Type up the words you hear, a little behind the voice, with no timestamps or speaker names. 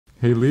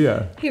Hey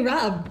Leah. Hey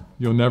Rob.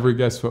 You'll never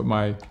guess what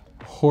my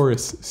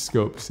Horus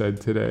scope said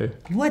today.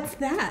 What's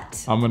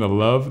that? I'm gonna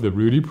love the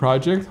Rudy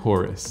Project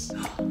Horus.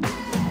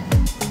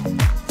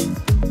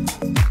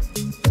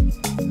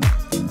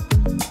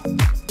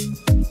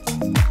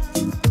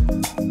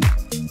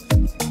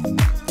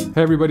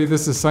 Hey everybody,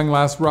 this is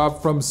Sunglass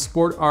Rob from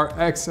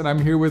SportRx, and I'm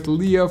here with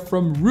Leah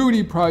from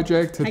Rudy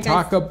Project to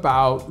talk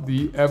about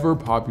the ever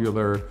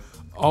popular,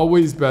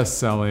 always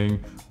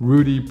best-selling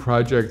Rudy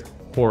Project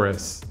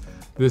Horus.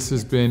 This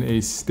has been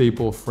a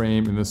staple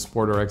frame in the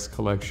SportRx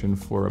collection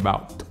for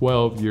about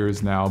 12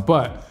 years now,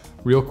 but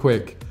real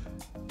quick,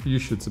 you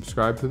should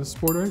subscribe to the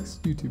SportRx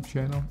YouTube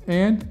channel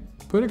and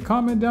put a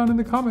comment down in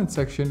the comment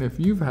section if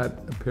you've had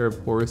a pair of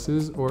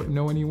Horuses or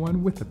know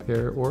anyone with a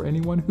pair or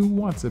anyone who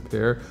wants a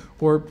pair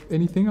or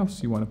anything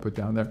else you want to put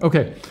down there.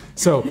 Okay,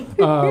 so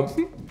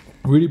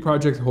Rudy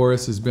Project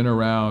Horus has been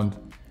around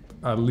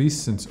at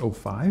least since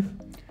 2005.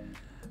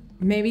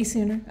 Maybe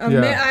sooner.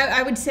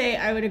 I would say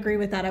I would agree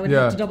with that. I would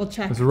have to double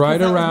check. It's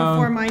right around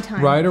before my time.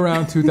 Right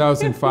around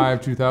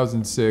 2005,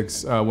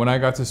 2006. When I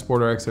got to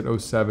SportRx at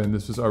 2007,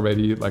 this was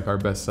already like our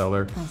best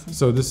seller. Awesome.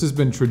 So this has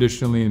been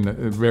traditionally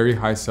a very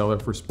high seller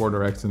for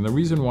SportRx, and the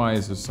reason why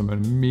is there's some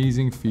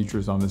amazing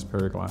features on this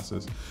pair of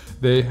glasses.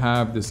 They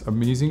have this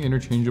amazing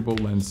interchangeable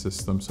lens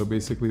system. So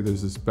basically,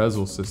 there's this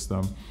bezel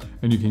system,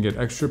 and you can get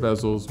extra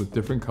bezels with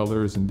different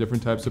colors and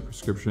different types of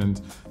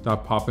prescriptions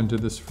that pop into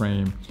this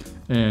frame.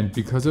 And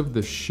because of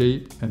the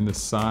shape and the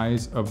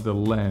size of the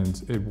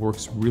lens, it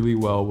works really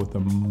well with a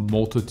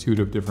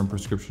multitude of different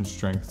prescription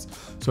strengths.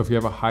 So if you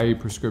have a high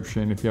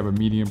prescription, if you have a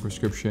medium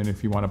prescription,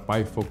 if you want a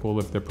bifocal,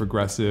 if they're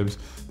progressives,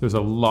 there's a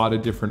lot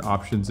of different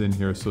options in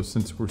here. So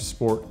since we're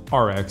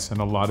SportRx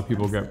and a lot of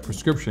people get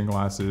prescription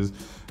glasses,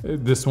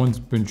 this one's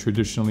been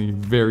traditionally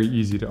very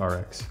easy to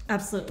RX.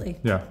 Absolutely.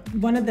 Yeah.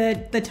 One of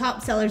the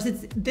top sellers.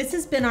 This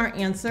has been our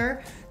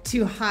answer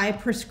to high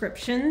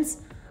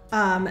prescriptions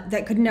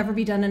that could never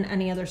be done in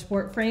any other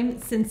sport frame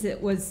since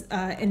it was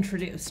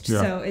introduced. Yeah.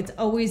 So it's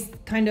always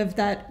kind of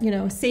that,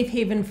 safe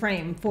haven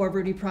frame for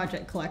Rudy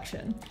Project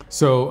collection.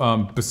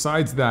 So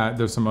besides that,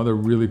 there's some other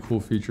really cool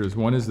features.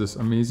 One is this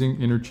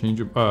amazing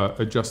interchangeable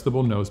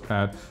adjustable nose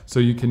pad. So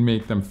you can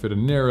make them fit a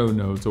narrow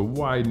nose, a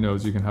wide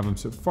nose. You can have them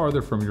sit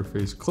farther from your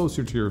face,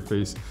 closer to your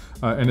face.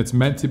 And it's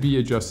meant to be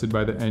adjusted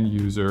by the end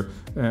user.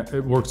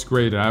 It works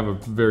great. I have a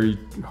very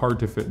hard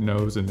to fit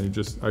nose, and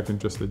I can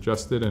just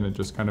adjust it and it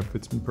just kind of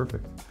fits me perfect.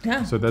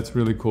 Yeah. So that's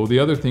really cool. The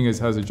other thing is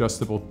it has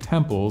adjustable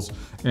temples,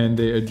 and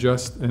they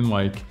adjust in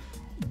you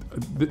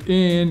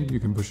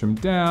can push them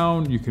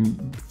down, you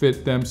can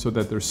fit them so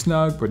that they're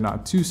snug but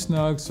not too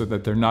snug, so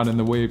that they're not in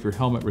the way of your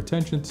helmet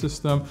retention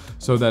system,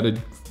 so that a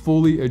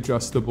fully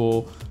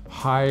adjustable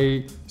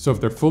so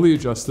if they're fully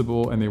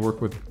adjustable and they work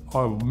with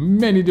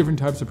many different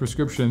types of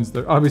prescriptions,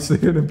 they're obviously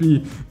going to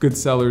be good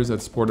sellers at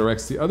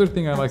SportRx. The other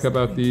thing I like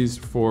about these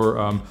for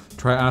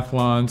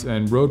triathlons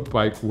and road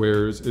bike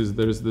wearers is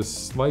there's this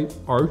slight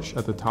arch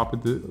at the top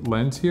of the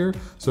lens here.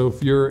 So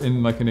if you're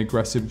in like an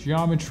aggressive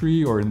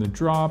geometry or in the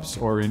drops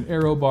or in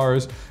aero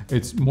bars,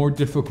 it's more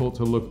difficult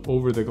to look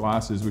over the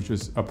glasses, which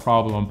is a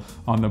problem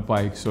on the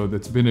bike. So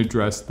that's been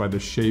addressed by the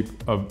shape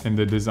and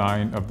the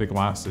design of the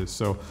glasses.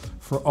 So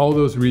for all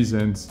those reasons,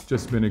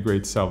 just been a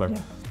great seller.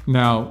 Yeah.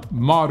 Now,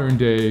 modern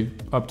day,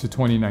 up to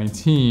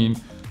 2019,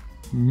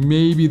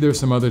 maybe there's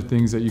some other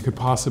things that you could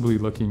possibly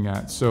looking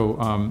at. So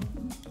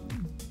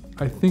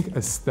I think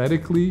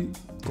aesthetically,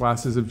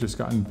 glasses have just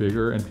gotten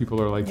bigger and people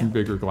are liking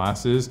bigger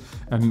glasses.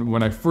 And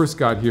when I first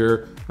got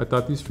here, I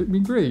thought these fit me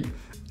great.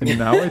 And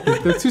now I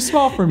think they're too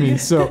small for me.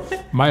 So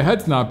my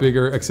head's not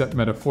bigger, except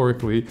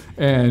metaphorically.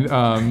 And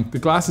the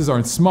glasses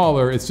aren't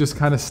smaller. It's just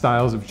kind of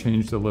styles have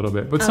changed a little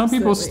bit. But some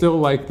people still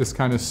like this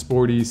kind of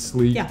sporty,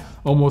 sleek,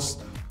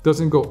 almost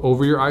doesn't go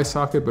over your eye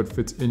socket, but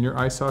fits in your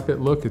eye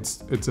socket look. It's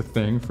a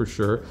thing for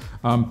sure.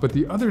 But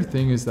the other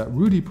thing is that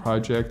Rudy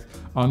Project,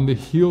 on the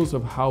heels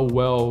of how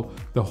well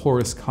the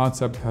Horus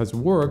concept has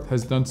worked,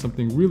 has done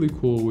something really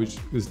cool, which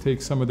is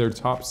take some of their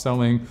top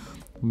selling,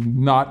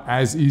 not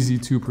as easy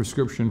to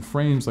prescription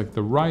frames like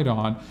the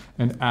Ride-On,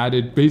 and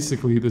added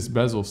basically this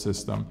bezel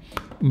system.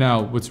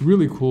 Now, what's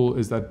really cool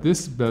is that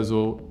this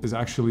bezel is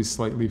actually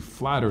slightly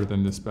flatter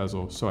than this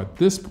bezel. So at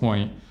this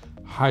point,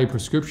 high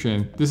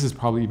prescription, this is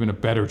probably even a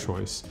better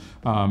choice.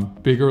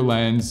 Bigger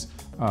lens,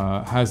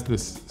 has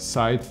this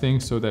side thing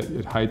so that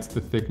it hides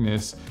the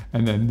thickness,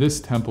 and then this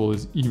temple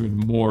is even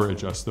more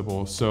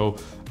adjustable. So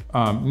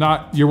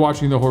you're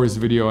watching the Horus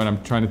video and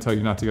I'm trying to tell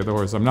you not to get the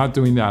Horus. I'm not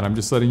doing that. I'm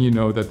just letting you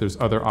know that there's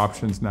other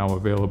options now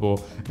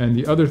available. And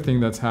the other thing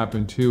that's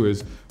happened too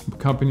is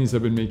companies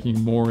have been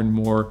making more and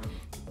more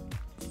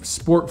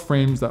sport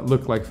frames that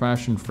look like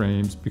fashion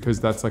frames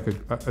because that's like a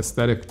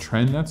aesthetic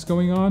trend that's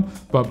going on.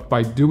 But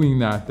by doing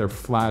that, they're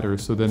flatter.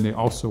 So then they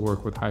also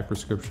work with high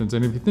prescriptions.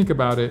 And if you think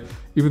about it,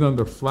 even though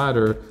they're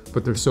flatter,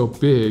 but they're so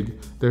big,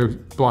 they're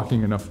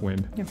blocking enough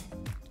wind. Yeah.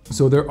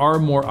 So there are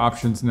more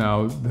options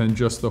now than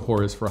just the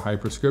Horus for high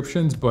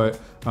prescriptions, but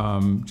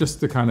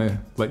just to kind of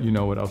let you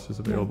know what else is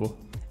available.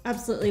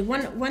 Absolutely.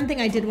 One thing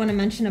I did want to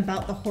mention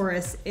about the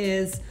Horus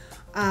is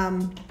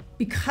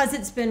because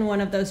it's been one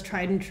of those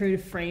tried and true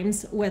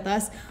frames with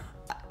us,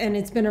 and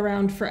it's been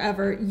around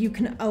forever, you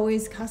can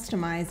always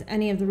customize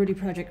any of the Rudy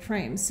Project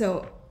frames.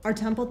 So our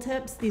temple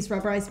tips, these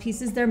rubberized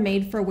pieces, they're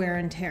made for wear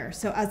and tear.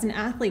 So as an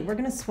athlete, we're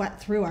gonna sweat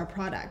through our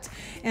product.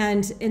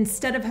 And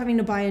instead of having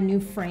to buy a new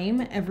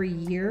frame every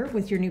year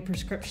with your new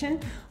prescription,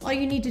 all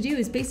you need to do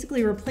is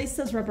basically replace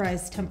those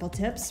rubberized temple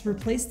tips,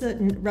 replace the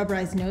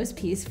rubberized nose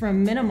piece for a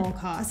minimal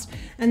cost,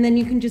 and then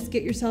you can just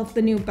get yourself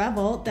the new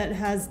bevel that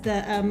has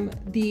the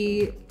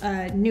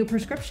new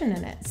prescription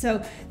in it.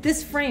 So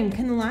this frame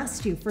can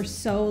last you for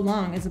so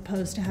long as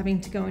opposed to having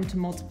to go into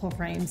multiple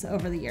frames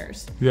over the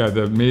years. Yeah,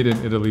 the made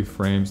in Italy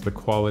frames, the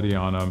quality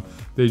on them,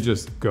 they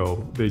just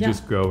go. They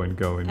just go and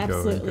go and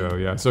Absolutely. go and go.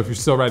 Yeah. So if you're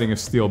still riding a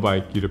steel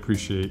bike, you'd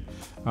appreciate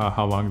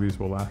how long these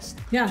will last.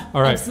 Yeah,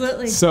 all right.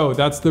 absolutely. So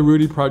that's the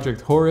Rudy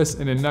Project Horus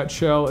in a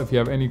nutshell. If you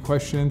have any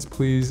questions,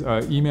 please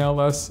email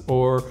us,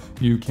 or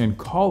you can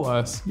call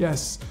us.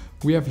 Yes,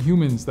 we have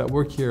humans that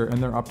work here,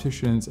 and they're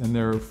opticians, and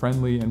they're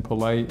friendly and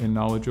polite and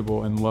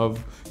knowledgeable and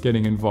love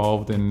getting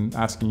involved and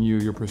asking you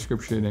your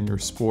prescription and your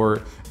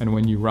sport and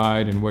when you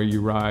ride and where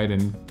you ride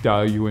and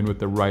dial you in with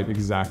the right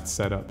exact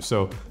setup.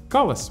 So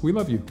call us. We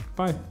love you.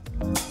 Bye.